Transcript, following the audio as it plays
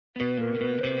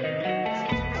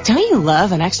Don't you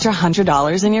love an extra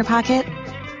 $100 in your pocket?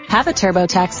 Have a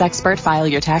TurboTax expert file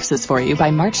your taxes for you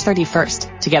by March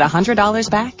 31st to get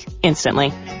 $100 back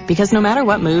instantly. Because no matter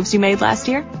what moves you made last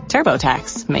year,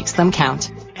 TurboTax makes them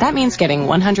count. That means getting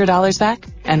 $100 back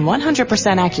and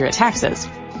 100% accurate taxes,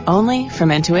 only from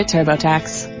Intuit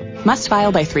TurboTax. Must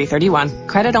file by 3/31.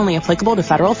 Credit only applicable to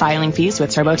federal filing fees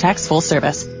with TurboTax full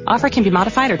service. Offer can be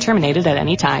modified or terminated at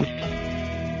any time.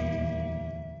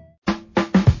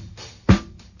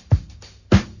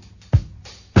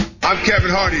 I'm Kevin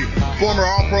Hardy, former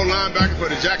All-Pro linebacker for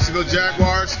the Jacksonville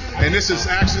Jaguars, and this is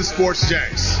Action Sports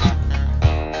Jax.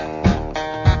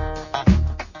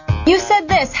 You said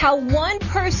this, how one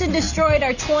person destroyed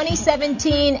our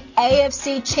 2017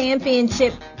 AFC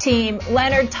Championship team.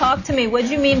 Leonard, talk to me. What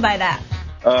do you mean by that?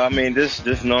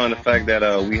 Just knowing the fact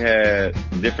that we had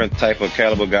different type of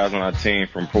caliber guys on our team,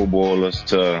 from Pro Bowlers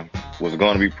to was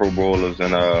going to be Pro Bowlers,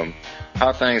 and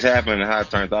how things happen and how it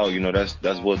turns out,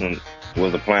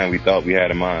 was the plan we thought we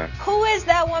had in mind. Who is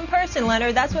that one person,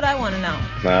 Leonard? That's what I want to know.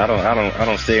 Nah, I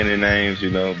don't say any names,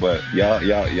 but y'all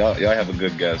have a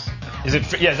good guess. Is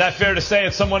that fair to say?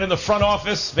 It's someone in the front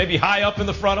office, maybe high up in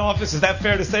the front office? Is that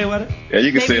fair to say, Leonard? Yeah,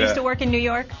 you can say that. Maybe used to work in New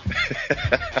York.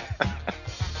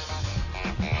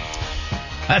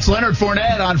 That's Leonard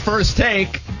Fournette on First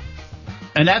Take,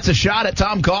 and that's a shot at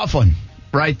Tom Coughlin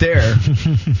right there.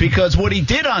 Because what he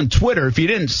did on Twitter, if you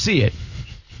didn't see it,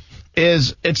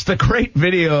 is it's the great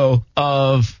video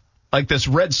of like this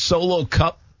red Solo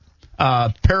Cup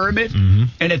pyramid, and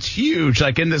it's huge,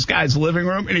 like in this guy's living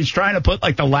room, and he's trying to put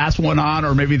like the last one on,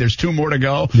 or maybe there's two more to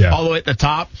go, all the way at the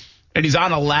top, and he's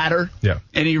on a ladder,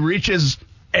 and he reaches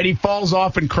and he falls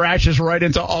off and crashes right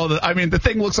into all the. I mean, the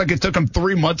thing looks like it took him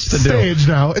 3 months to do. Staged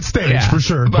now, it's staged for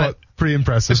sure, but pretty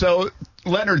impressive. So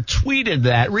Leonard retweeted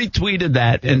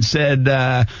that, and said,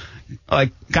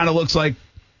 kind of looks like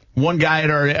one guy at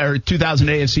our 2000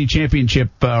 AFC Championship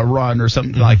run or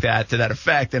something like that, to that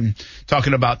effect, and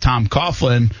talking about Tom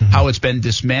Coughlin, how it's been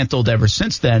dismantled ever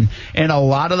since then. And a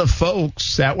lot of the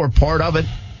folks that were part of it,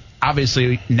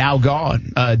 obviously now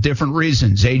gone. Different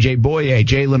reasons. A.J. Boye,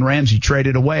 Jalen Ramsey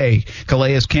traded away.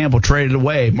 Calais Campbell traded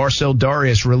away. Marcel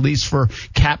Darius released for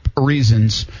cap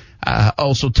reasons.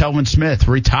 Also, Telvin Smith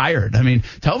retired. I mean,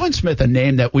 Telvin Smith, a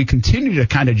name that we continue to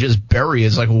kind of just bury,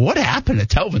 is like, what happened to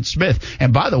Telvin Smith?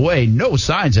 And by the way, no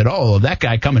signs at all of that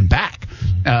guy coming back.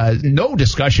 No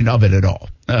discussion of it at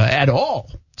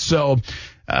all. So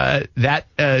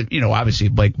obviously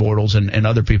Blake Bortles and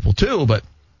other people too, but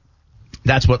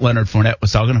that's what Leonard Fournette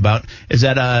was talking about. Is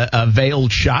that a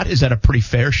veiled shot? Is that a pretty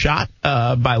fair shot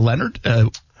by Leonard?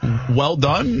 Well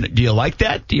done. Do you like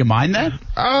that? Do you mind that?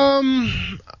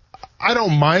 I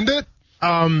don't mind it.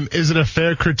 Is it a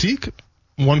fair critique?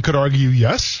 One could argue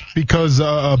yes, because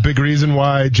a big reason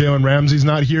why Jalen Ramsey's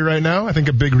not here right now. I think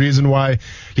a big reason why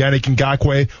Yannick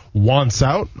Ngakoue wants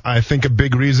out. I think a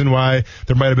big reason why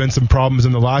there might have been some problems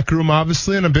in the locker room,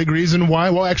 obviously, and a big reason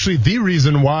why, the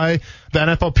reason why the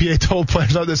NFLPA told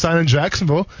players not to sign in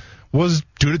Jacksonville was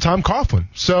due to Tom Coughlin.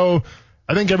 So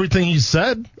I think everything he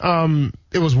said,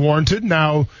 it was warranted.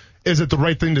 Now, is it the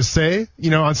right thing to say,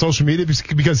 on social media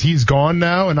because he's gone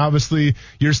now and obviously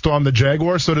you're still on the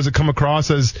Jaguars, so does it come across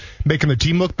as making the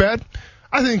team look bad?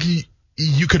 I think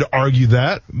you could argue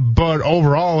that, but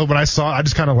overall, when I saw it, I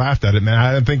just kind of laughed at it, man.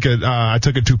 I didn't think I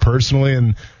took it too personally,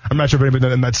 and I'm not sure if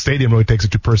anybody in that stadium really takes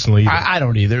it too personally either. I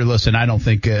don't either. Listen, I don't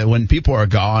think when people are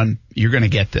gone, you're going to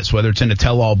get this, whether it's in a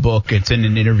tell-all book, it's in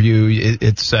an interview,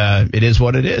 it is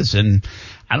what it is, and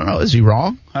I don't know. Is he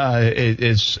wrong?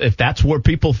 If that's where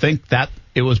people think that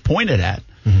it was pointed at,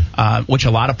 which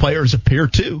a lot of players appear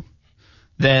to,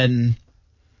 then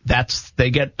they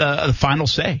get the final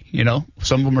say.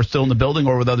 Some of them are still in the building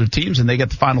or with other teams, and they get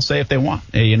the final say if they want.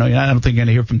 I don't think you're going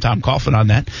to hear from Tom Coughlin on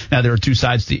that. Now, there are two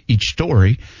sides to each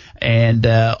story, and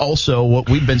also what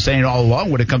we've been saying all along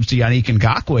when it comes to Yannick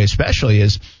Ngakoue especially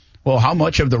is, well, how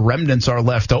much of the remnants are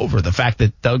left over? The fact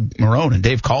that Doug Marrone and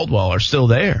Dave Caldwell are still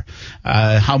there.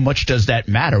 How much does that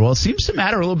matter? Well, it seems to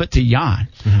matter a little bit to Jan.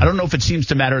 I don't know if it seems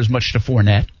to matter as much to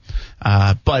Fournette.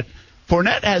 But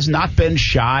Fournette has not been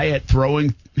shy at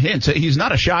throwing hints. He's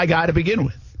not a shy guy to begin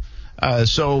with.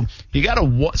 So you got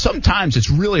to. Sometimes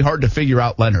it's really hard to figure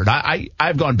out Leonard.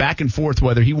 I've gone back and forth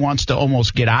whether he wants to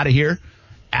almost get out of here,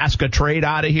 ask a trade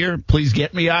out of here, please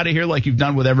get me out of here like you've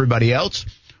done with everybody else,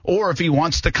 or if he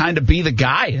wants to kind of be the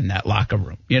guy in that locker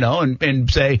room, and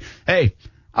say, hey,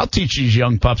 I'll teach these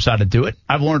young pups how to do it.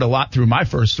 I've learned a lot through my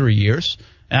first 3 years,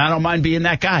 and I don't mind being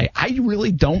that guy. I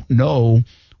really don't know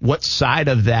what side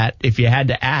of that, if you had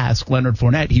to ask Leonard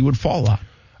Fournette, he would fall on.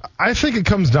 I think it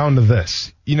comes down to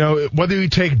this. Whether you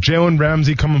take Jalen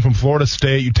Ramsey coming from Florida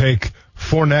State, you take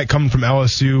Fournette coming from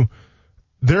LSU,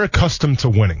 they're accustomed to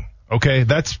winning, okay?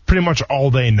 That's pretty much all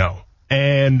they know.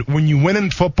 And when you win in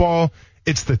football,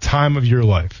 it's the time of your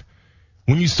life.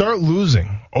 When you start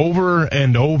losing over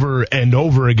and over and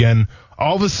over again,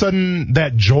 all of a sudden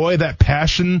that joy, that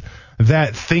passion,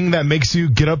 that thing that makes you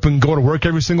get up and go to work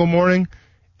every single morning,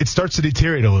 it starts to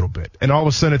deteriorate a little bit. And all of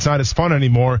a sudden it's not as fun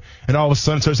anymore. And all of a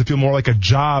sudden it starts to feel more like a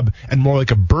job and more like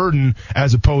a burden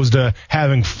as opposed to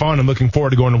having fun and looking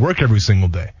forward to going to work every single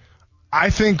day.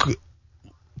 I think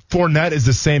Fournette is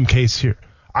the same case here.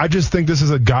 I just think this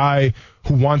is a guy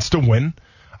who wants to win.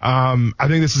 I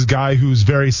think this is a guy who's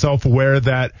very self-aware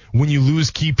that when you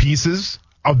lose key pieces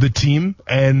of the team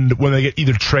and when they get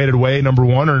either traded away, number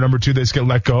one, or number two, they just get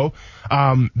let go,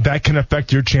 that can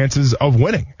affect your chances of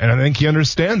winning. And I think he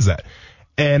understands that.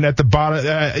 And at the bottom,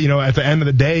 at the end of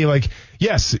the day, like,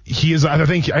 yes, he is. I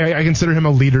think I consider him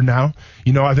a leader now.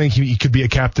 I think he could be a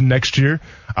captain next year.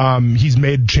 He's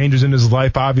made changes in his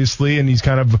life, obviously, and he's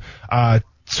kind of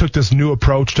took this new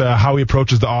approach to how he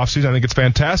approaches the offseason. I think it's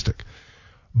fantastic.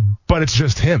 But it's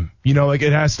just him.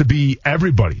 It has to be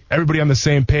everybody on the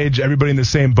same page, everybody in the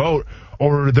same boat,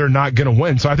 or they're not going to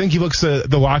win. So I think he looks at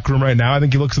the locker room right now. I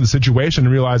think he looks at the situation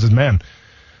and realizes, man,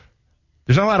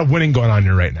 there's not a lot of winning going on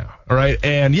here right now. All right.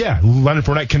 And yeah, Leonard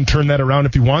Fournette can turn that around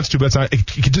if he wants to, but it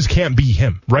just can't be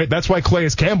him. Right. That's why Calais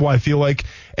Campbell, I feel like,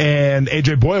 and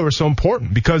AJ Boyle were so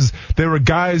important, because they were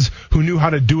guys who knew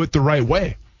how to do it the right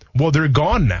way. Well, they're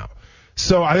gone now.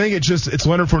 So I think it's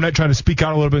Leonard Fournette trying to speak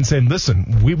out a little bit and saying,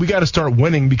 listen, we got to start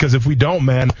winning, because if we don't,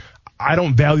 man, I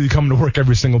don't value coming to work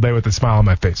every single day with a smile on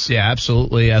my face. Yeah,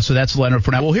 absolutely. So that's Leonard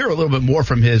Fournette. We'll hear a little bit more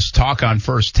from his talk on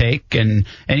First Take. And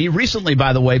he recently,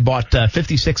 by the way, bought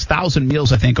 56,000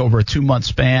 meals, I think, over a 2-month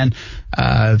span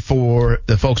for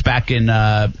the folks back in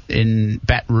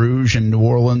Baton Rouge and New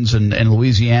Orleans and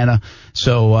Louisiana.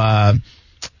 So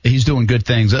he's doing good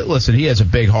things. Listen, he has a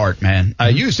big heart, man.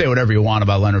 You say whatever you want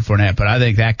about Leonard Fournette, but I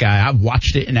think that guy, I've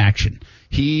watched it in action.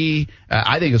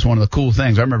 I think it's one of the cool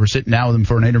things. I remember sitting down with him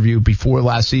for an interview before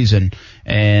last season,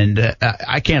 and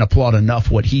I can't applaud enough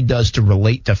what he does to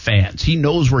relate to fans. He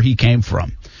knows where he came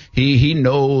from. He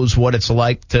knows what it's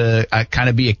like to kind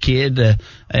of be a kid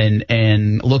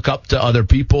and look up to other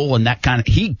people, and that kind of,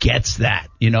 he gets that.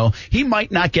 He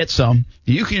might not get some.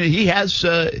 He has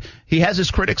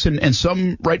his critics, and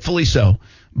some rightfully so.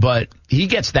 But he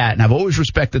gets that, and I've always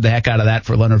respected the heck out of that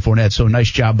for Leonard Fournette. So nice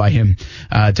job by him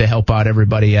to help out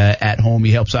everybody at home.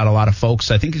 He helps out a lot of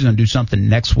folks. I think he's going to do something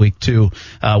next week, too,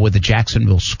 with the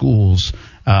Jacksonville schools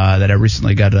that I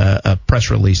recently got a press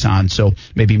release on. So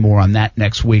maybe more on that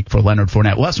next week for Leonard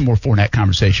Fournette. We'll have some more Fournette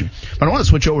conversation. But I want to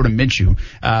switch over to Minshew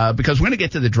because we're going to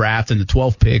get to the draft and the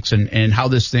 12 picks and how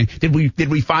this thing – did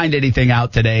we find anything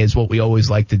out today is what we always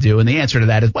like to do. And the answer to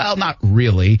that is, well, not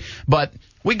really. But –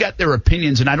 we got their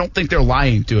opinions, and I don't think they're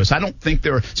lying to us. I don't think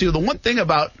they're – see, the one thing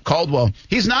about Caldwell,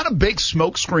 he's not a big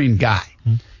smokescreen guy.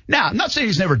 Now, I'm not saying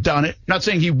he's never done it. I'm not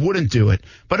saying he wouldn't do it.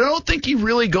 But I don't think he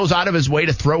really goes out of his way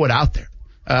to throw it out there.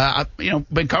 I've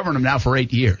been covering him now for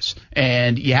 8 years,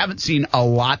 and you haven't seen a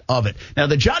lot of it. Now,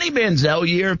 the Johnny Manziel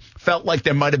year felt like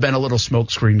there might have been a little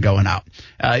smokescreen going out.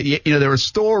 There were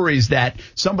stories that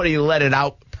somebody let it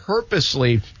out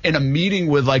purposely in a meeting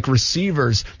with like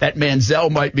receivers that Manziel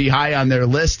might be high on their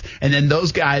list, and then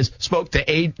those guys spoke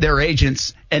to their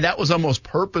agents, and that was almost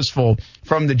purposeful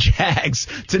from the Jags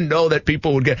to know that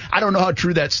people would get. I don't know how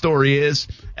true that story is,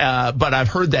 but I've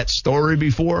heard that story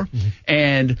before,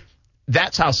 and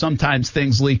that's how sometimes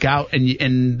things leak out,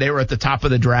 and they were at the top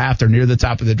of the draft or near the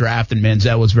top of the draft, and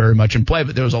Manziel was very much in play.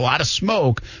 But there was a lot of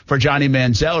smoke for Johnny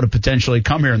Manziel to potentially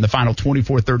come here in the final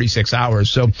 24, 36 hours.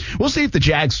 So we'll see if the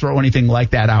Jags throw anything like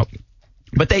that out.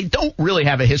 But they don't really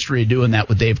have a history of doing that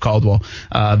with Dave Caldwell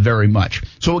very much.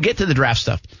 So we'll get to the draft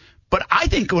stuff. But I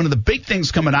think one of the big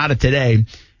things coming out of today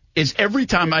is every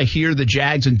time I hear the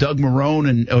Jags and Doug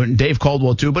Marrone and Dave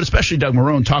Caldwell too, but especially Doug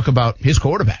Marrone, talk about his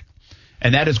quarterback.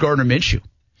 And that is Gardner Minshew.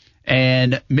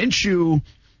 And Minshew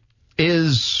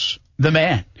is the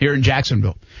man here in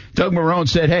Jacksonville. Doug Marrone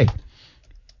said, hey,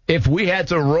 if we had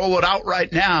to roll it out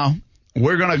right now,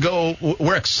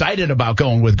 we're excited about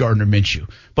going with Gardner Minshew.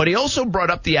 But he also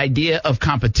brought up the idea of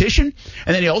competition,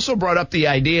 and then he also brought up the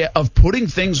idea of putting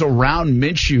things around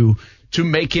Minshew to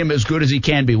make him as good as he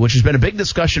can be, which has been a big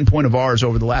discussion point of ours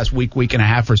over the last week and a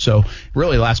half or so,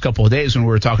 really the last couple of days when we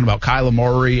were talking about Kyler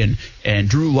Murray and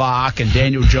Drew Lock and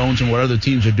Daniel Jones and what other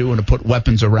teams are doing to put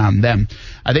weapons around them.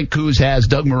 I think Coos has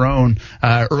Doug Marrone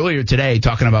earlier today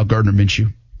talking about Gardner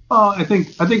Minshew. Well, I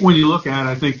think when you look at it,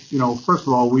 I think, first of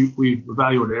all, we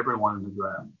evaluated everyone in the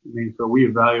draft. I mean, so we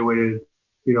evaluated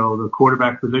the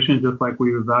quarterback position, just like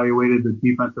we've evaluated the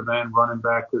defensive end, running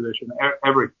back position,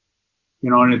 everything.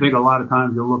 And I think a lot of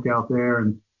times you'll look out there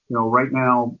and, right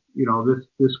now,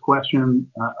 this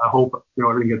question, I hope,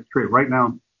 everything gets straight. Right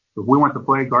now, if we want to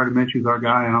play, Gardner Minshew's our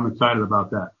guy, and I'm excited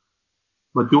about that.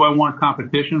 But do I want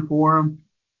competition for him?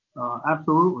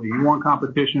 Absolutely. You want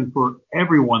competition for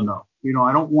everyone, though.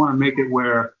 I don't want to make it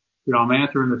where, I'm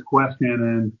answering this question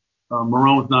and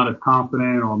Marrone's not as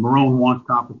confident, or Marrone wants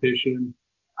competition.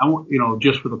 I want,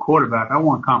 just for the quarterback, I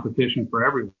want competition for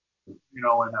everyone, in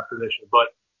that position. But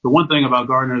the one thing about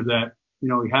Gardner is that, he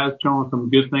has shown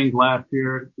some good things last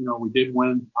year. We did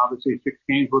win, obviously, 6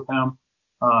 games with him.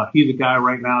 He's a guy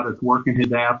right now that's working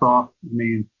his ass off.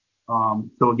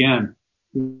 So again,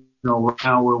 right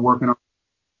now we're working on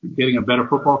getting a better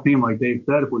football team, like Dave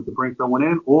said, if we could bring someone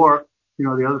in, or,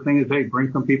 the other thing is, hey,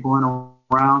 bring some people in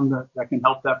around that can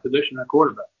help that position at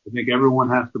quarterback. I think everyone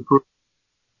has to prove,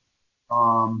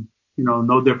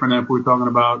 no different than if we're talking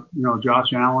about,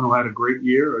 Josh Allen, who had a great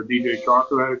year, or DJ Chark,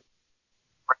 who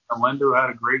had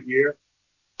a great year.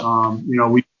 We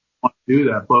want to do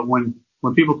that. But when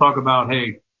people talk about,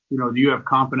 hey, do you have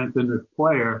confidence in this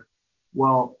player?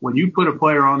 Well, when you put a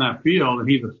player on that field and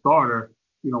he's a starter,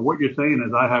 what you're saying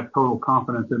is I have total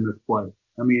confidence in this player.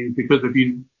 Because if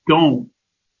you don't,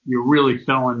 you're really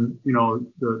selling,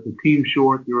 the team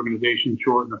short, the organization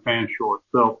short, and the fans short.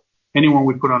 So anyone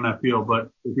we put on that field.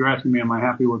 But if you're asking me, am I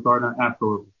happy with Gardner?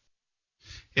 Absolutely.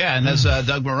 Yeah, and that's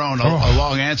Doug Marrone, a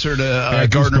long answer to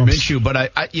Gardner Minshew. But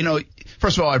I,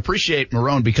 first of all, I appreciate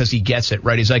Marrone because he gets it,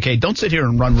 right? He's like, hey, don't sit here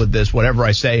and run with this, whatever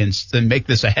I say, and then make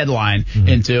this a headline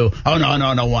into, oh,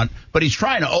 no one. But he's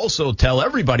trying to also tell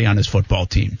everybody on his football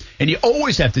team. And you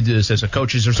always have to do this as a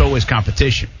coach, is there's always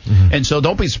competition. And so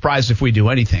don't be surprised if we do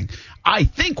anything. I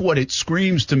think what it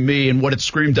screams to me and what it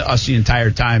screamed to us the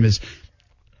entire time is,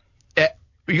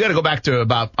 you got to go back to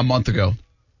about a month ago.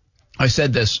 I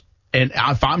said this. And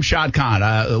if I'm Shad Khan,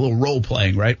 a little role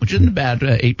playing, right, which isn't bad,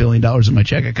 $8 billion in my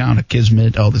check account, a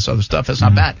Kismet, all this other stuff, that's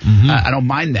not bad. I don't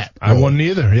mind that. I wouldn't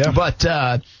either, yeah. But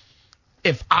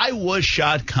if I was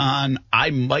Shad Khan, I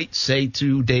might say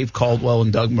to Dave Caldwell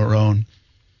and Doug Marrone,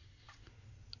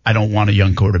 I don't want a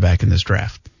young quarterback in this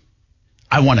draft.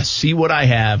 I want to see what I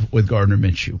have with Gardner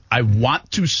Minshew. I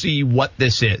want to see what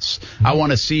this is. I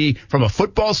want to see, from a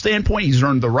football standpoint, he's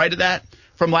earned the right of that.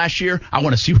 From last year, I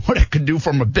want to see what it could do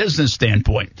from a business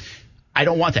standpoint. I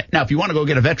don't want that. Now, if you want to go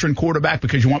get a veteran quarterback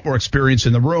because you want more experience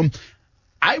in the room,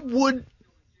 I would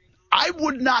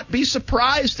not be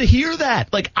surprised to hear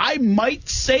that. Like, I might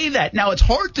say that. Now, it's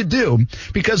hard to do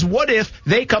because what if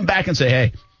they come back and say,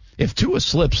 hey, if Tua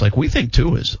slips, like, we think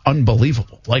Tua is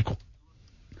unbelievable. Like,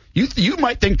 you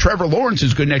might think Trevor Lawrence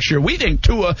is good next year. We think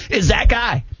Tua is that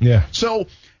guy. Yeah. So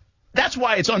that's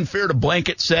why it's unfair to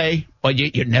blanket say, well,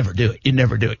 you never do it. You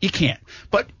never do it. You can't.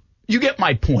 But you get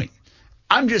my point.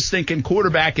 I'm just thinking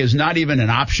quarterback is not even an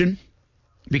option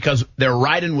because they're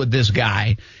riding with this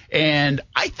guy. And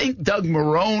I think Doug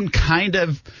Marrone kind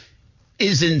of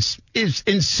is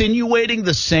insinuating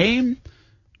the same,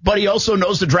 but he also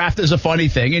knows the draft is a funny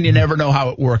thing and you never know how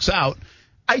it works out.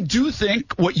 I do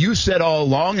think what you said all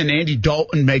along, and Andy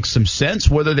Dalton makes some sense,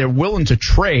 whether they're willing to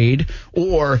trade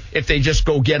or if they just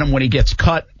go get him when he gets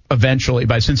cut eventually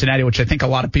by Cincinnati, which I think a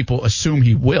lot of people assume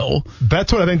he will.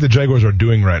 That's what I think the Jaguars are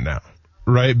doing right now,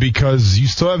 right? Because you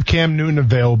still have Cam Newton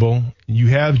available. You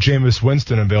have Jameis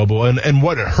Winston available. And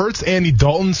what hurts Andy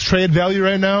Dalton's trade value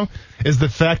right now is the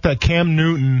fact that Cam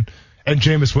Newton and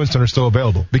Jameis Winston are still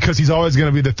available because he's always going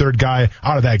to be the third guy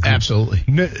out of that group. Absolutely.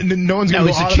 No one's going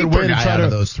to go out of their way to try to.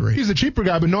 Those three. He's a cheaper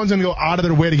guy, but no one's going to go out of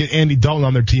their way to get Andy Dalton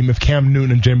on their team if Cam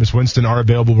Newton and Jameis Winston are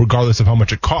available, regardless of how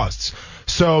much it costs.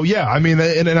 So, yeah, I mean,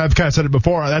 and I've kind of said it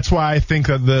before, that's why I think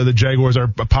that the Jaguars are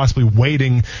possibly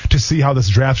waiting to see how this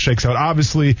draft shakes out.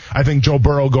 Obviously, I think Joe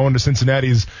Burrow going to Cincinnati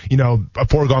is, a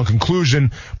foregone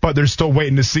conclusion, but they're still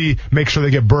waiting to see, make sure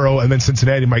they get Burrow, and then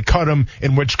Cincinnati might cut him,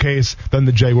 in which case then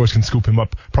the Jaguars can scoop him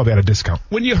up probably at a discount.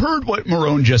 When you heard what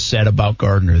Marrone just said about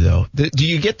Gardner, though, do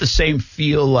you get the same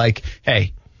feel like,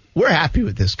 hey, we're happy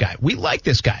with this guy. We like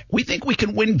this guy. We think we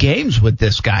can win games with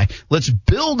this guy. Let's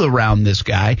build around this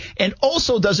guy. And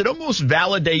also, does it almost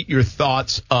validate your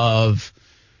thoughts of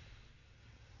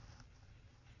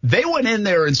they went in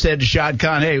there and said to Shad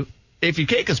Khan, hey, if you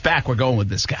take us back, we're going with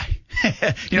this guy.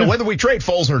 Whether we trade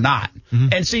Foles or not.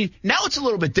 And see, now it's a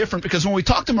little bit different because when we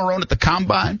talked to Marrone at the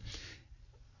Combine,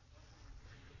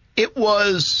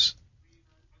 Foles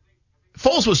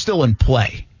was still in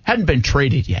play. Hadn't been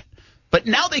traded yet. But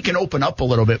now they can open up a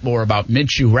little bit more about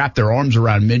Minshew, wrap their arms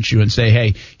around Minshew and say,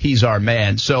 hey, he's our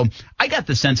man. So I got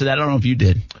the sense of that. I don't know if you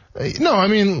did. No, I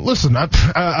mean, listen,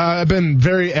 I've been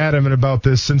very adamant about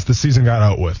this since the season got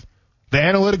out with. The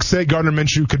analytics say Gardner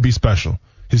Minshew could be special.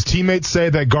 His teammates say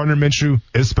that Gardner Minshew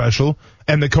is special,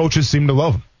 and the coaches seem to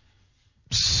love him.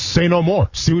 Say no more.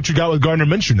 See what you got with Gardner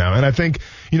Minshew now. And I think,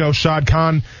 Shad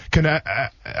Khan can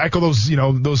echo those,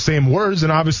 those same words.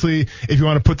 And obviously, if you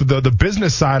want to put the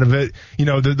business side of it,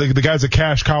 the guy's a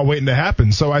cash cow waiting to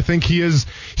happen. So I think he is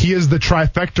the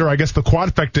trifecta, I guess the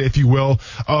quadfecta, if you will,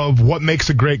 of what makes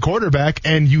a great quarterback.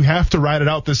 And you have to ride it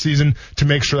out this season to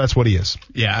make sure that's what he is.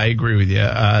 Yeah, I agree with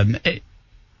you.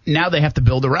 Now they have to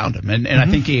build around him. And I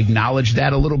think he acknowledged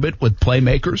that a little bit with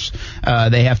playmakers.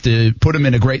 They have to put him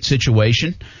in a great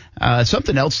situation.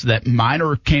 Something else that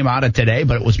minor came out of today,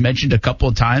 but it was mentioned a couple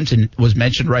of times and was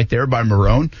mentioned right there by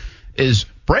Marrone, is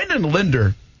Brandon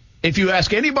Linder, if you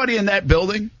ask anybody in that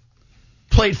building,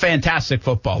 played fantastic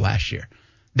football last year.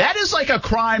 That is like a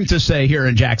crime to say here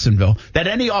in Jacksonville, that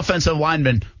any offensive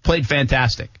lineman played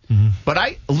fantastic.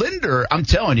 But Linder, I'm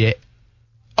telling you,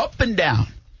 up and down,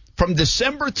 from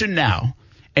December to now,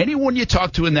 anyone you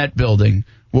talk to in that building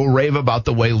will rave about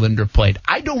the way Linder played.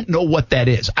 I don't know what that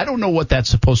is. I don't know what that's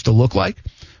supposed to look like,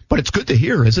 but it's good to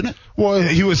hear, isn't it? Well,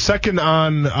 he was second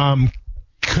on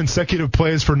consecutive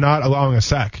plays for not allowing a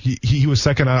sack. He was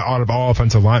second out of all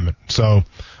offensive linemen. So,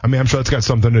 I mean, I'm sure that's got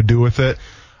something to do with it.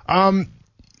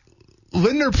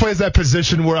 Linder plays that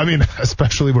position where,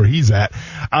 especially where he's at,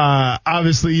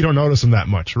 obviously you don't notice him that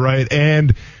much, right?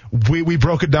 And we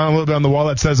broke it down a little bit on the wall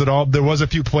that says it all. There was a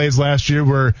few plays last year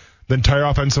where the entire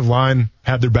offensive line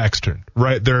had their backs turned,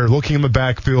 right? They're looking in the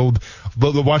backfield,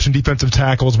 watching defensive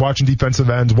tackles, watching defensive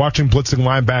ends, watching blitzing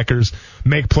linebackers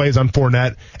make plays on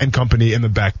Fournette and company in the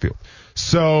backfield.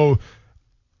 So,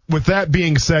 with that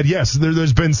being said, yes,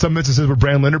 there's been some instances where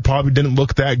Brandon Linder probably didn't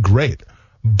look that great.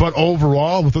 But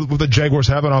overall, with the Jaguars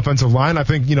having an offensive line, I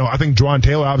think Juwan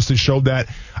Taylor obviously showed that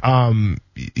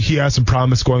he has some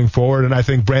promise going forward. And I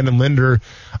think Brandon Linder,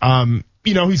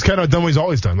 he's kind of done what he's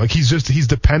always done. Like he's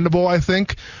dependable, I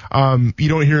think. You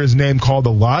don't hear his name called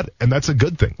a lot, and that's a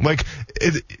good thing. Like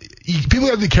people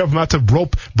have to be careful not to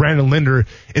rope Brandon Linder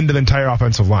into the entire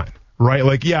offensive line, right?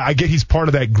 Like, yeah, I get he's part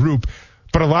of that group,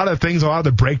 but a lot of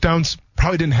the breakdowns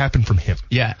probably didn't happen from him.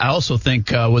 Yeah, I also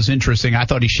think was interesting. I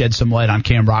thought he shed some light on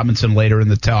Cam Robinson later in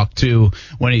the talk, too,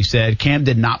 when he said Cam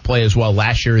did not play as well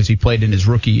last year as he played in his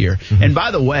rookie year. And by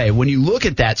the way, when you look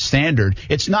at that standard,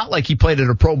 it's not like he played at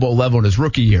a Pro Bowl level in his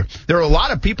rookie year. There are a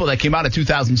lot of people that came out of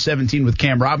 2017 with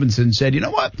Cam Robinson and said, you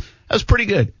know what, that was pretty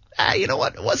good. You know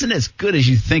what? It wasn't as good as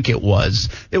you think it was.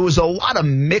 It was a lot of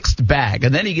mixed bag.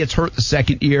 And then he gets hurt the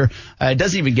second year. It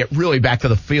doesn't even get really back to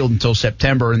the field until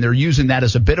September. And they're using that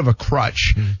as a bit of a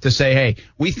crutch to say, hey,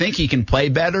 we think he can play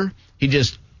better. He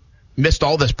just missed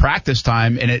all this practice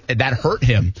time, and that hurt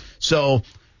him. So,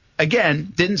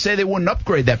 again, didn't say they wouldn't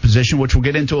upgrade that position, which we'll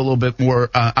get into a little bit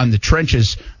more on the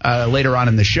trenches later on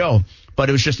in the show. But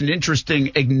it was just an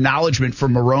interesting acknowledgement for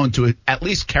Marrone to at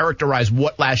least characterize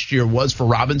what last year was for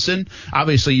Robinson.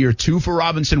 Obviously, year 2 for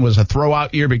Robinson was a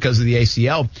throwout year because of the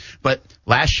ACL, but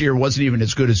last year wasn't even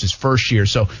as good as his first year.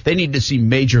 So they need to see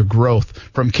major growth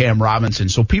from Cam Robinson.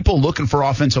 So people looking for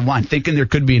offensive line, thinking there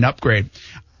could be an upgrade,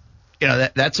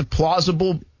 that's a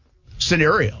plausible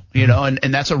scenario,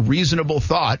 and that's a reasonable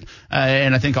thought.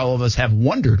 And I think all of us have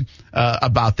wondered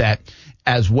about that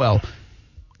as well.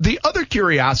 The other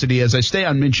curiosity, as I stay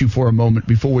on Minshew for a moment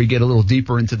before we get a little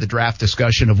deeper into the draft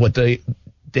discussion of what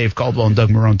Dave Caldwell and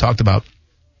Doug Marrone talked about,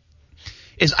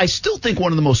 is I still think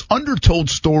one of the most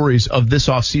undertold stories of this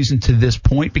offseason to this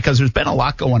point, because there's been a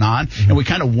lot going on, and we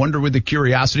kind of wonder with the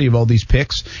curiosity of all these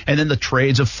picks, and then the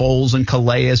trades of Foles and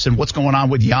Calais and what's going on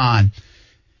with Jan,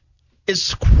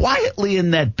 is quietly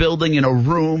in that building in a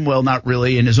room, well, not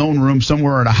really, in his own room,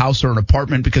 somewhere in a house or an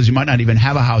apartment, because he might not even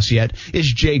have a house yet, is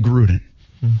Jay Gruden.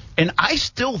 And I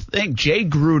still think Jay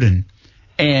Gruden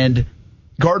and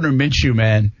Gardner Minshew,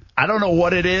 man, I don't know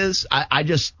what it is.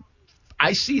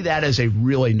 I see that as a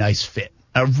really nice fit.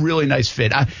 A really nice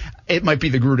fit. It might be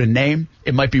the Gruden name.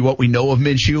 It might be what we know of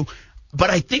Minshew. But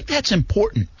I think that's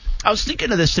important. I was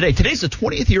thinking of this today. Today's the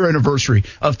 20th year anniversary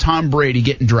of Tom Brady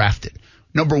getting drafted.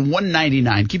 Number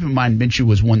 199. Keep in mind, Minshew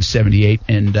was 178,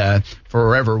 and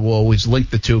forever we'll always link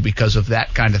the two because of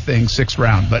that kind of thing, 6th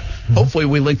round. But hopefully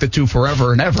we link the two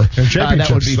forever and ever. That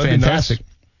would be fantastic. Nice.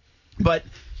 But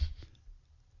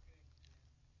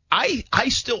I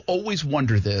still always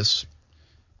wonder this,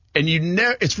 and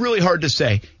it's really hard to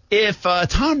say. If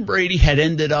Tom Brady had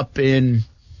ended up in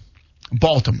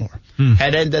Baltimore,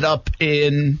 had ended up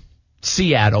in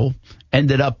Seattle,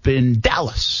 ended up in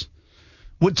Dallas,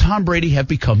 would Tom Brady have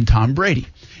become Tom Brady?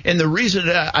 And the reason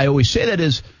I always say that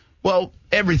is, well,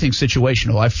 everything's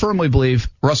situational. I firmly believe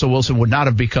Russell Wilson would not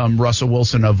have become Russell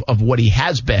Wilson of what he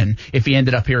has been if he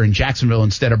ended up here in Jacksonville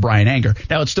instead of Brian Anger.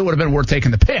 Now, it still would have been worth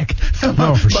taking the pick.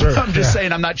 No, for sure. I'm just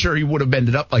saying I'm not sure he would have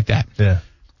ended up like that. Yeah.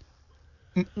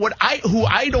 Who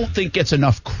I don't think gets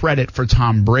enough credit for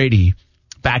Tom Brady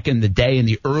back in the day in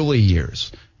the early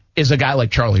years is a guy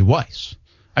like Charlie Weiss.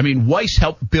 I mean, Weiss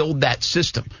helped build that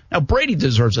system. Now, Brady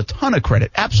deserves a ton of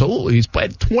credit. Absolutely. He's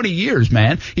played 20 years,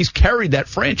 man. He's carried that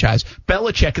franchise.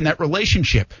 Belichick and that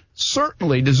relationship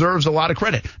certainly deserves a lot of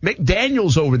credit.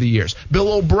 McDaniels over the years.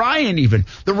 Bill O'Brien even.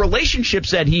 The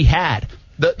relationships that he had,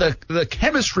 the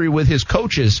chemistry with his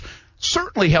coaches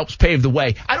certainly helps pave the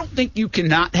way. I don't think you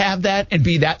cannot have that and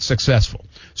be that successful.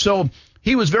 So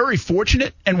he was very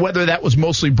fortunate, and whether that was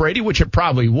mostly Brady, which it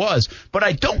probably was, but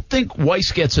I don't think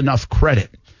Weiss gets enough credit.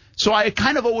 So I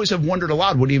kind of always have wondered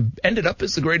aloud, would he have ended up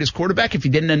as the greatest quarterback if he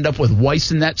didn't end up with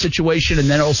Weiss in that situation and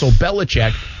then also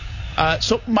Belichick?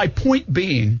 So my point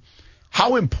being,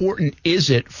 how important is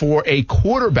it for a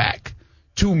quarterback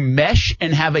to mesh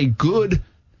and have a good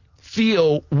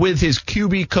feel with his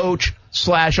QB coach /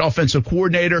 offensive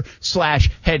coordinator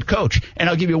 / head coach? And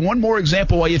I'll give you one more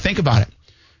example while you think about it.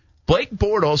 Blake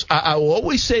Bortles, I will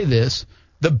always say this,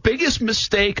 the biggest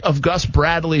mistake of Gus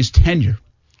Bradley's tenure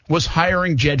was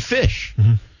hiring Jed Fish.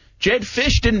 Mm-hmm. Jed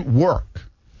Fish didn't work.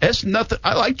 That's nothing.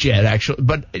 I like Jed, actually,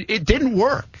 but it didn't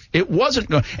work. It wasn't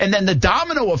going. And then the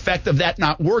domino effect of that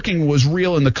not working was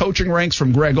real in the coaching ranks,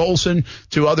 from Greg Olson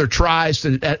to other tries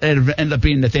to end up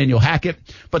being Nathaniel Hackett.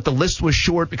 But the list was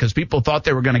short because people thought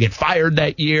they were going to get fired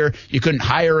that year. You couldn't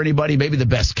hire anybody, maybe the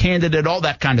best candidate, all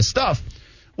that kind of stuff.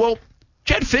 Well,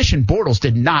 Jed Fish and Bortles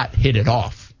did not hit it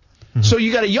off. Mm-hmm. So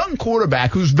you got a young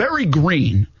quarterback who's very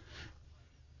green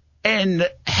and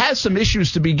has some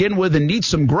issues to begin with and needs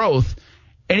some growth,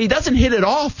 and he doesn't hit it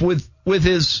off with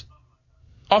his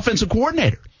offensive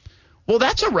coordinator. Well,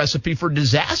 that's a recipe for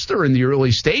disaster in the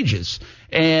early stages,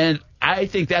 and I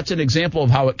think that's an example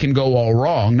of how it can go all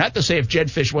wrong. Not to say if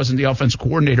Jed Fish wasn't the offensive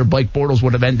coordinator, Blake Bortles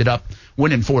would have ended up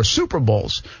winning 4 Super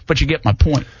Bowls, but you get my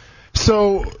point.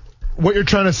 So what you're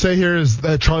trying to say here is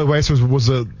that Charlie Weiss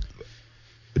was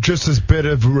just as bit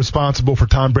of responsible for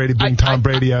Tom Brady being Tom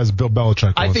Brady as Bill Belichick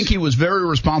was. I think he was very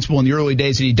responsible in the early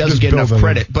days, and he doesn't get enough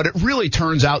credit. But it really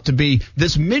turns out to be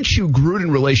this Minshew-Gruden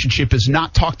relationship is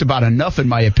not talked about enough, in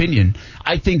my opinion.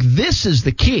 I think this is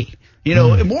the key. You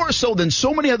know, more so than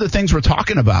so many other things we're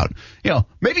talking about. You know,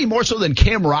 maybe more so than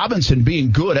Cam Robinson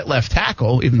being good at left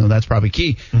tackle, even though that's probably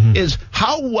key, is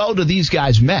how well do these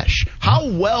guys mesh? How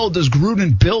well does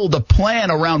Gruden build a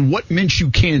plan around what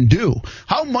Minshew can do?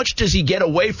 How much does he get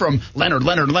away from Leonard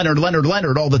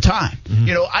all the time?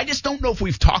 You know, I just don't know if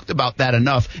we've talked about that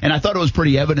enough. And I thought it was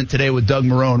pretty evident today with Doug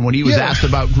Marrone when he was asked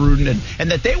about Gruden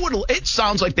and that they would. It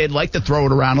sounds like they'd like to throw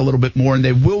it around a little bit more, and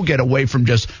they will get away from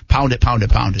just pound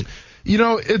it. You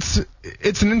know, it's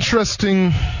an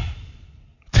interesting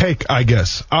take, I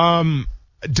guess.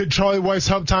 Did Charlie Weiss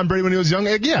help Tom Brady when he was young?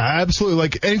 Yeah, absolutely.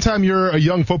 Like, anytime you're a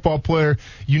young football player,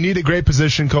 you need a great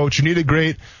position coach. You need a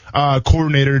great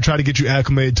coordinator to try to get you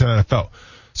acclimated to NFL.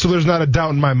 So there's not a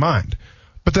doubt in my mind.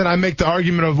 But then I make the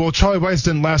argument of, well, Charlie Weiss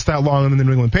didn't last that long in the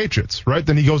New England Patriots, right?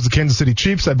 Then he goes to Kansas City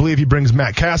Chiefs. I believe he brings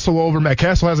Matt Castle over. Matt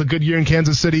Castle has a good year in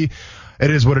Kansas City. It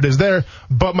is what it is there.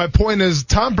 But my point is,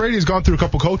 Tom Brady's gone through a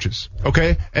couple coaches,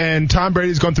 okay? And Tom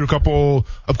Brady's gone through a couple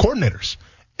of coordinators.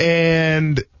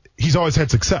 And he's always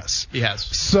had success.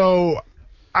 Yes. So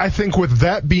I think with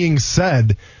that being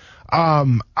said,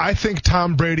 I think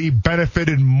Tom Brady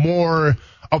benefited more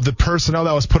of the personnel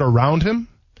that was put around him.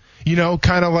 You know,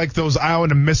 kind of like those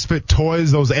Island of Misfit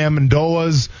toys, those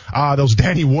Amendolas, those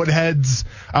Danny Woodheads,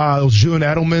 those Julian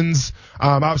Edelmans.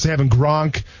 Obviously having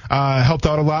Gronk helped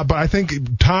out a lot. But I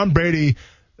think Tom Brady,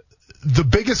 the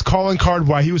biggest calling card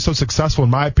why he was so successful, in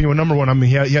my opinion, well, number one, I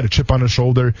mean, he had a chip on his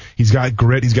shoulder. He's got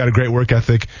grit. He's got a great work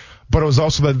ethic. But it was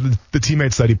also the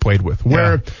teammates that he played with,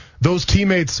 where those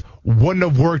teammates wouldn't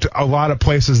have worked a lot of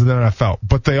places in the NFL,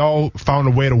 but they all found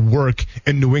a way to work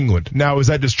in New England. Now, is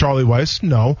that just Charlie Weiss?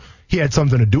 No. He had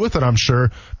something to do with it, I'm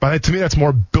sure. But to me, that's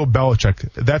more Bill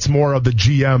Belichick. That's more of the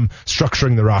GM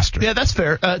structuring the roster. Yeah, that's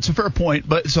fair. It's a fair point,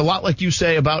 but it's a lot like you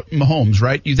say about Mahomes,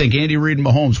 right? You think Andy Reid and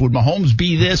Mahomes. Would Mahomes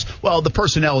be this? Well, the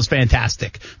personnel is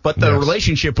fantastic, but the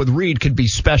relationship with Reid could be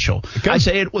special. Okay. I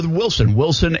say it with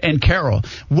Wilson and Carroll.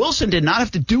 Wilson did not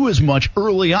have to do as much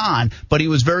early on, but he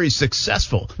was very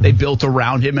successful. They built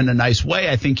around him in a nice way.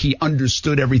 I think he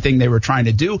understood everything they were trying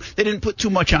to do. They didn't put too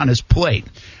much on his plate.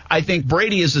 I think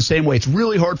Brady is the same same way. It's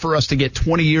really hard for us to get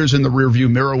 20 years in the rearview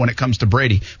mirror when it comes to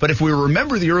Brady. But if we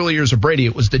remember the early years of Brady,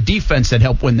 it was the defense that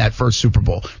helped win that first Super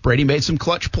Bowl. Brady made some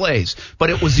clutch plays, but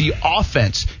it was the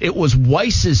offense. It was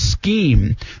Weiss's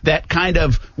scheme that kind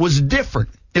of was different.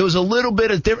 It was a little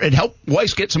bit of different. It helped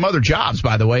Weiss get some other jobs,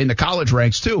 by the way, in the college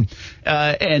ranks too.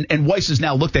 And Weiss is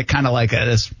now looked at kind of like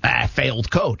this failed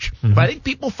coach. Mm-hmm. But I think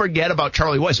people forget about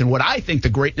Charlie Weiss. And what I think the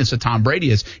greatness of Tom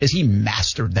Brady is he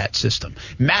mastered that system,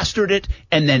 mastered it,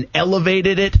 and then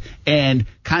elevated it and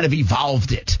kind of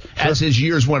evolved it as his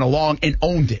years went along and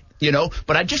owned it.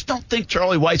 But I just don't think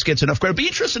Charlie Weiss gets enough credit. It'll be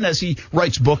interesting as he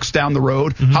writes books down the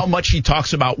road, how much he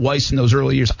talks about Weiss in those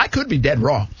early years. I could be dead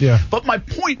wrong. Yeah. But my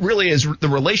point really is the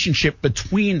relationship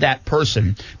between that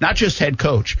person, not just head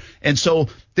coach. And so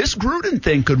this Gruden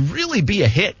thing could really be a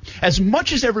hit. As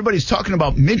much as everybody's talking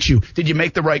about Minshew, did you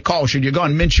make the right call? Should you go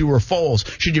on Minshew or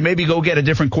Foles? Should you maybe go get a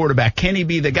different quarterback? Can he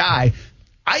be the guy?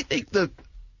 I think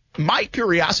my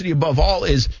curiosity above all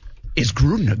is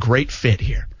Gruden a great fit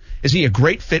here? Is he a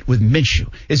great fit with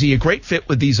Minshew? Is he a great fit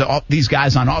with these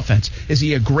guys on offense? Is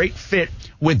he a great fit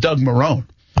with Doug Marrone?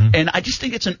 Mm-hmm. And I just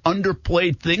think it's an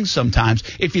underplayed thing sometimes.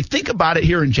 If you think about it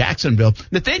here in Jacksonville,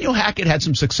 Nathaniel Hackett had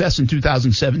some success in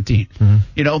 2017.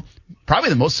 Mm-hmm.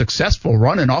 Probably the most successful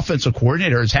run an offensive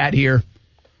coordinator has had here.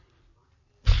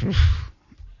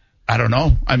 I don't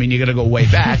know. I mean, you got to go way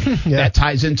back. That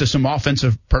ties into some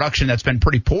offensive production that's been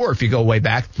pretty poor if you go way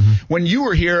back. Mm-hmm. When you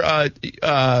were here,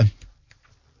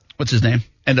 what's his name?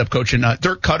 Ended up coaching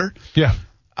Dirk Cutter. Yeah.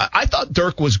 I thought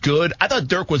Dirk was good. I thought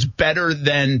Dirk was better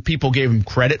than people gave him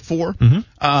credit for. Mm-hmm.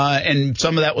 And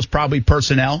some of that was probably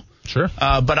personnel. Sure.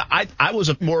 But I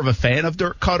was more of a fan of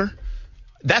Dirk Cutter.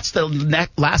 That's the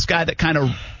last guy that kind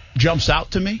of jumps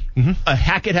out to me. Mm-hmm.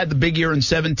 Hackett had the big year in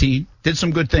 17. Did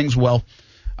some good things well.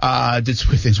 Did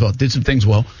some things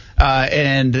well.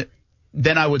 And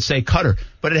then I would say Cutter.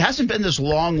 But it hasn't been this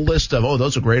long list of,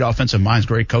 those are great offensive minds,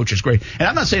 great coaches, great. And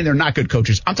I'm not saying they're not good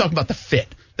coaches. I'm talking about the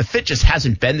fit. The fit just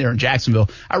hasn't been there in Jacksonville.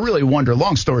 I really wonder,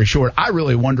 long story short, I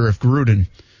really wonder if Gruden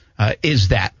is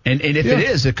that. And if it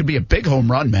is, it could be a big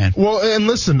home run, man. Well, and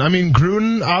listen, I mean,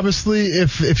 Gruden, obviously,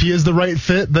 if he is the right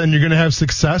fit, then you're going to have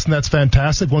success, and that's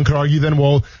fantastic. One could argue then,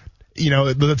 well,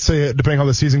 let's say depending on how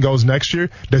the season goes next year,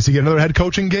 does he get another head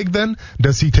coaching gig then?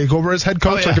 Does he take over as head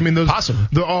coach?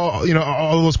 Possible.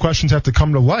 All those questions have to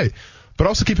come to light. But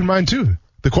also keep in mind, too,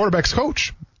 the quarterback's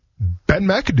coach, Ben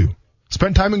McAdoo,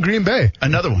 spent time in Green Bay.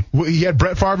 Another one. He had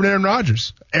Brett Favre and Aaron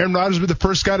Rodgers. Aaron Rodgers was the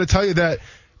first guy to tell you that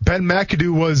Ben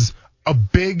McAdoo was a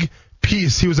big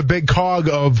piece. He was a big cog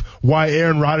of why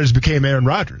Aaron Rodgers became Aaron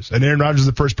Rodgers. And Aaron Rodgers is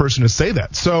the first person to say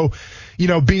that. So,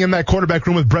 being in that quarterback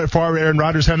room with Brett Favre, Aaron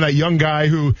Rodgers, having that young guy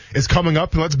who is coming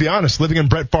up, and let's be honest, living in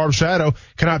Brett Favre's shadow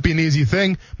cannot be an easy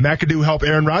thing. McAdoo helped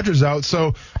Aaron Rodgers out.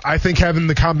 So I think having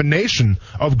the combination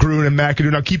of Gruden and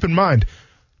McAdoo, now keep in mind,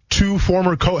 two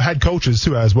former head coaches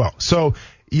too as well. So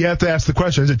you have to ask the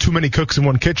question, is it too many cooks in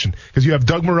one kitchen? Because you have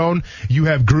Doug Marrone, you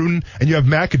have Gruden, and you have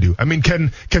McAdoo. I mean,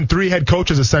 can three head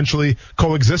coaches essentially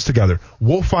coexist together?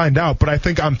 We'll find out. But I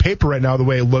think on paper right now, the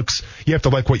way it looks, you have to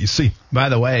like what you see. By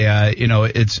the way,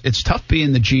 it's tough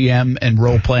being the GM and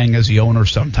role-playing as the owner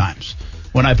sometimes.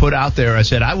 When I put out there, I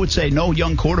said, I would say no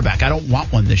young quarterback. I don't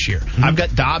want one this year. Mm-hmm. I've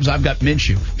got Dobbs. I've got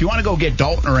Minshew. If you want to go get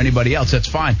Dalton or anybody else, that's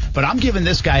fine. But I'm giving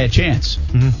this guy a chance.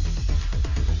 Mm-hmm.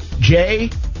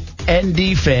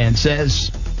 JND fan says,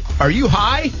 are you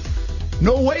high?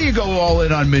 No way you go all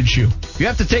in on Minshew. You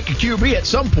have to take a QB at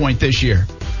some point this year.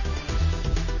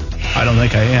 I don't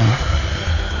think I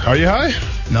am. Are you high?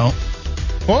 No.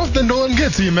 Well, then no one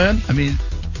gets you, man. I mean,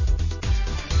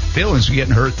 feelings are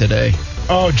getting hurt today.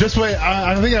 Oh, just wait.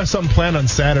 I think I have something planned on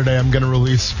Saturday I'm going to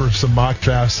release for some mock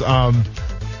drafts. I'm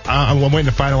waiting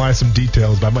to finalize some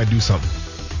details, but I might do something.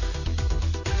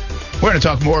 We're going to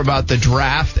talk more about the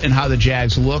draft and how the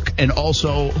Jags look, and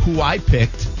also who I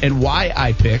picked and why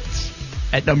I picked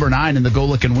at number 9 in the Go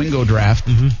Look and Wingo draft,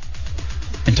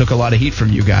 and took a lot of heat from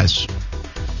you guys.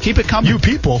 Keep it coming. You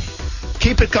people.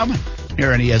 Keep it coming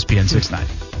here on ESPN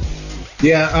 690.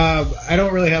 Yeah, I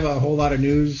don't really have a whole lot of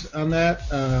news on that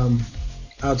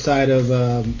outside of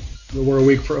we're a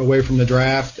week away from the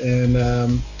draft,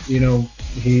 and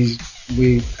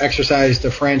we exercised the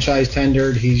franchise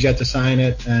tendered. He's yet to sign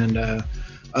it, and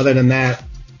other than that,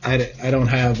 I don't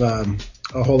have a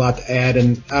whole lot to add.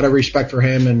 And out of respect for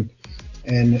him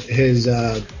and his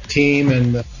team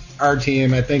and our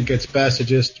team, I think it's best to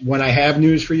just, when I have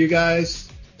news for you guys,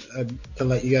 to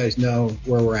let you guys know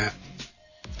where we're at.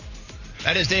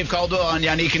 That is Dave Caldwell on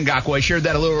Yannick Ngakoue. I shared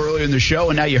that a little earlier in the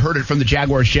show, and now you heard it from the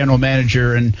Jaguars general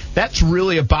manager, and that's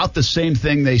really about the same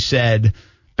thing they said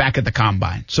back at the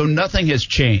Combine. So nothing has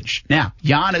changed. Now,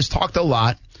 Jan has talked a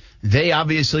lot They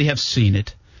obviously have seen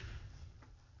it.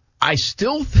 I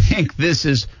still think this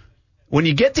is, when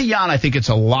you get to Jan, I think it's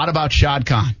a lot about Shad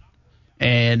Khan.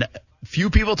 And few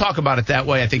people talk about it that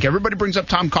way. I think everybody brings up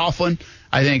Tom Coughlin.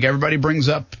 I think everybody brings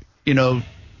up,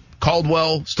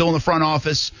 Caldwell still in the front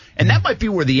office. And that might be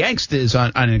where the angst is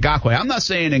on Ngakoue. I'm not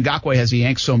saying Ngakoue has the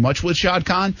angst so much with Shad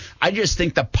Khan. I just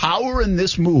think the power in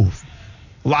this move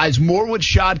lies more with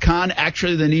Shad Khan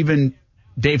actually than even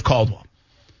Dave Caldwell,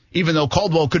 even though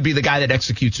Caldwell could be the guy that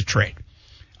executes a trade.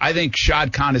 I think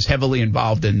Shad Khan is heavily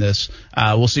involved in this.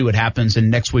 We'll see what happens, and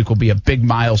next week will be a big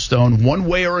milestone one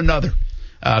way or another.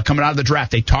 Coming out of the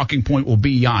draft, a talking point will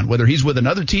be Jan, whether he's with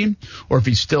another team or if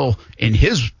he's still, in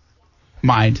his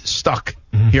mind, stuck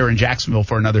here in Jacksonville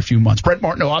for another few months. Brent,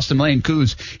 Marrone, Austen, Lane,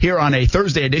 Coos here on a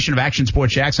Thursday edition of Action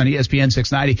Sports Jacks on ESPN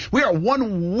 690. We are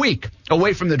 1 week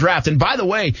away from the draft. And by the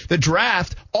way, the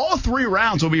draft, all 3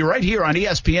 rounds will be right here on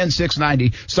ESPN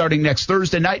 690 starting next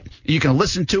Thursday night. You can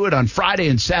listen to it on Friday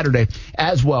and Saturday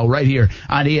as well right here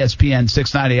on ESPN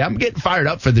 690. I'm getting fired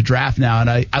up for the draft now, and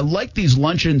I like these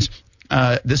luncheons,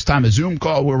 this time a Zoom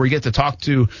call where we get to talk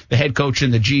to the head coach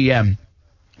and the GM.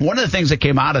 One of the things that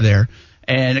came out of there,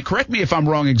 and correct me if I'm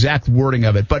wrong exact wording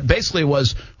of it, but basically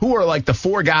was, who are like the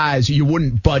 4 guys you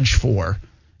wouldn't budge for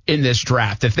in this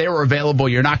draft? If they were available,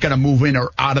 you're not going to move in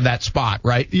or out of that spot,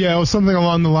 right? Yeah, it was something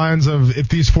along the lines of, if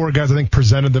these 4 guys, I think,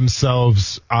 presented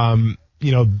themselves, they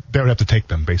would have to take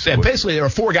them, basically. Yeah, basically, there are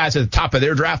 4 guys at the top of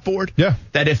their draft board. Yeah.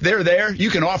 That if they're there, you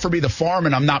can offer me the farm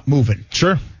and I'm not moving.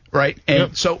 Sure. Right?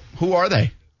 And so who are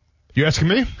they? You asking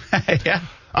me? Yeah.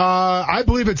 I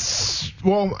believe it's, I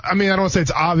don't want to say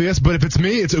it's obvious, but if it's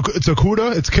me, it's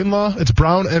Okudah, it's Kinlaw, it's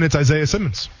Brown, and it's Isaiah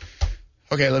Simmons.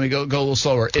 Okay, let me go a little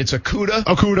slower. It's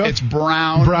Okudah. It's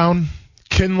Brown,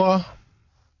 Kinlaw,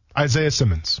 Isaiah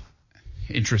Simmons.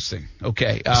 Interesting.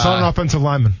 Okay. Son offensive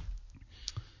lineman.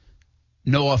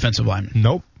 No offensive lineman.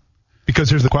 Nope. Because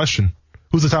here's the question.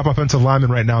 Who's the top offensive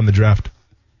lineman right now in the draft?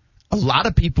 A lot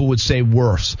of people would say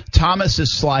Wirfs. Thomas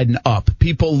is sliding up.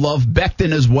 People love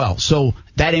Becton as well. So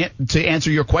to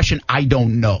answer your question, I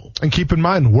don't know. And keep in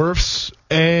mind, Wirfs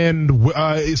and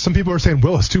some people are saying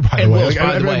Willis too, by the way. Willis,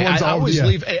 by the way. I always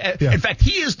leave. In fact,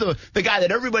 he is the guy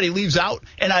that everybody leaves out.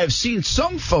 And I have seen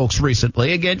some folks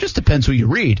recently, again, just depends who you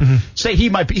read, say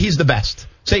he's the best.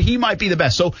 Say he might be the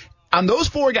best. So on those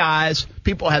 4 guys,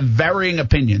 people have varying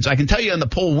opinions. I can tell you on the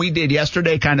poll we did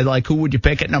yesterday, kind of like who would you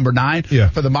pick at number 9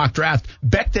 for the mock draft.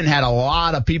 Becton had a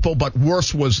lot of people, but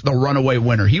Wirfs was the runaway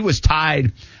winner. He was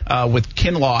tied with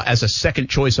Kinlaw as a second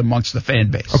choice amongst the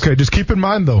fan base. Okay, just keep in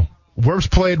mind, though,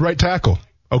 Wirfs played right tackle.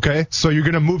 Okay, so you're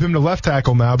going to move him to left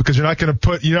tackle now because you're not going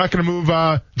to move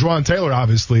Juwan Taylor,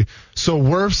 obviously. So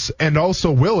Wirfs and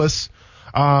also Willis,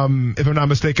 if I'm not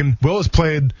mistaken, Willis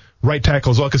played right tackle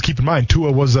as well, because keep in mind,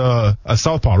 Tua was a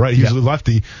southpaw, right? He was a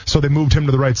lefty, so they moved him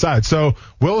to the right side. So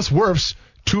Willis, Wirfs,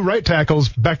 2 right tackles,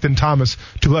 Becton, Thomas,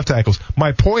 2 left tackles.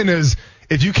 My point is,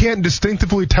 if you can't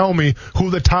distinctively tell me who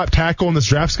the top tackle in this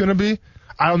draft is going to be,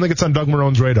 I don't think it's on Doug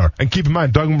Marrone's radar. And keep in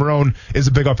mind, Doug Marrone is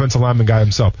a big offensive lineman guy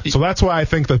himself. So that's why I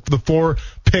think that the 4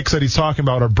 picks that he's talking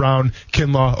about are Brown,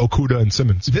 Kinlaw, Okudah, and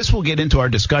Simmons. This will get into our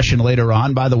discussion later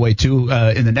on, by the way, too.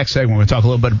 In the next segment, we're going to talk a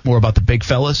little bit more about the big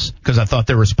fellas, because I thought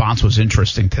their response was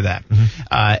interesting to that.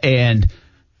 And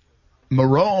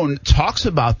Marrone talks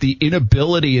about the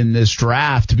inability in this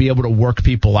draft to be able to work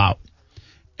people out.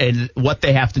 And what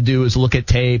they have to do is look at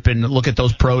tape and look at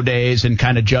those pro days and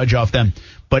kind of judge off them.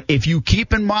 But if you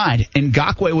keep in mind,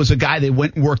 Ngakoue was a guy they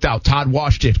went and worked out. Todd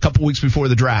Wash did a couple weeks before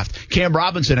the draft. Cam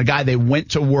Robinson, a guy they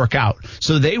went to work out.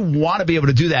 So they want to be able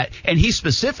to do that. And he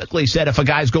specifically said if a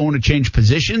guy's going to change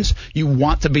positions, you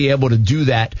want to be able to do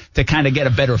that to kind of get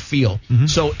a better feel.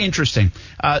 So interesting.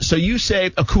 So you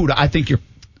say Okudah, I think you're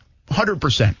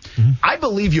 100%. I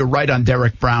believe you're right on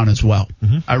Derek Brown as well.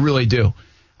 I really do.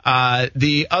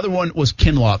 The other one was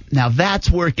Kinlaw. Now,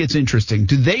 that's where it gets interesting.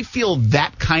 Do they feel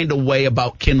that kind of way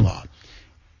about Kinlaw?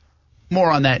 More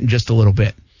on that in just a little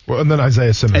bit. Well, and then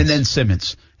Isaiah Simmons. And then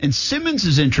Simmons. And Simmons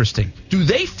is interesting. Do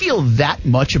they feel that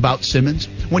much about Simmons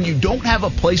when you don't have a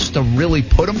place to really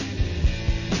put him?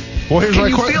 Well, here's Can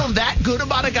you feel that good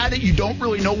about a guy that you don't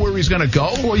really know where he's going to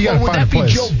go? Well, you got to find a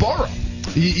place. Or would that be Joe Burrow?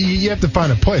 You have to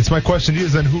find a place. My question to you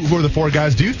is then who are the 4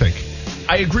 guys do you think?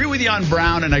 I agree with you on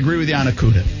Brown, and I agree with you on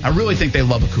Okudah. I really think they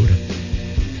love Okudah.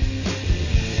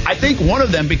 I think one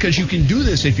of them, because you can do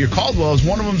this if you're Caldwell, is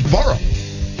one of them is Burrow.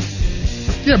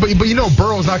 Yeah, but you know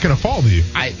Burrow's not going to fall to you.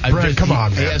 Brent, come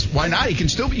on, man. Yes, why not? You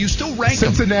still rank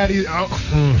Cincinnati,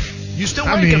 him. You still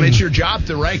rank him. It's your job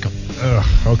to rank him.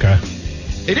 Okay.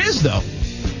 It is, though.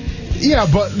 Yeah,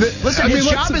 but listen, his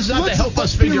job is not to help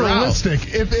us figure out.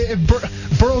 If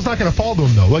Burrow's not going to fall to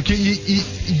him, though. Like,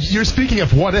 you're speaking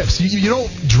of what ifs. You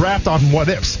don't draft on what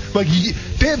ifs. Like,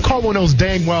 Dave Caldwell knows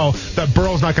dang well that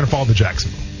Burrow's not going to fall to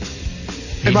Jacksonville.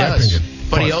 In my opinion.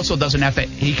 But he also doesn't have to.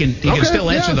 He can still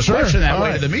answer the question that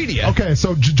way to the media. Okay,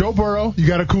 so Joe Burrow, you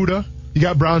got Okudah, you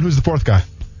got Brown. Who's the fourth guy?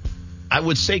 I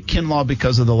would say Kinlaw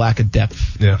because of the lack of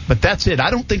depth. Yeah. But that's it.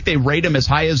 I don't think they rate him as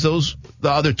high as the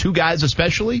other two guys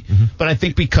especially, but I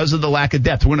think because of the lack of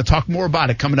depth. We're going to talk more about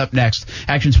it coming up next.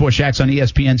 Action Sports Shacks on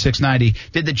ESPN 690.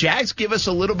 Did the Jags give us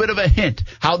a little bit of a hint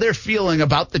how they're feeling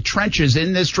about the trenches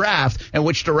in this draft and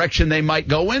which direction they might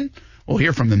go in? We'll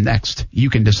hear from them next. You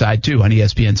can decide too on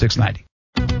ESPN 690.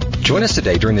 Join us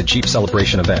today during the Jeep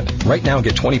Celebration event. Right now,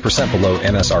 get 20% below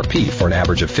MSRP for an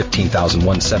average of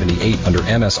 $15,178 under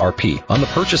MSRP on the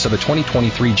purchase of a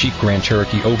 2023 Jeep Grand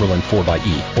Cherokee Overland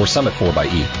 4xE or Summit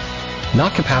 4xE.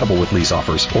 Not compatible with lease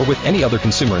offers or with any other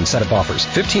consumer incentive offers.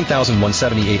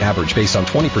 $15,178 average based on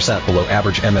 20% below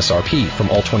average MSRP from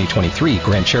all 2023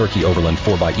 Grand Cherokee Overland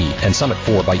 4xE and Summit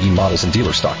 4xE models in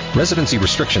dealer stock. Residency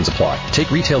restrictions apply.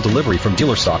 Take retail delivery from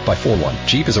dealer stock by 4/1.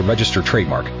 Jeep is a registered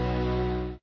trademark.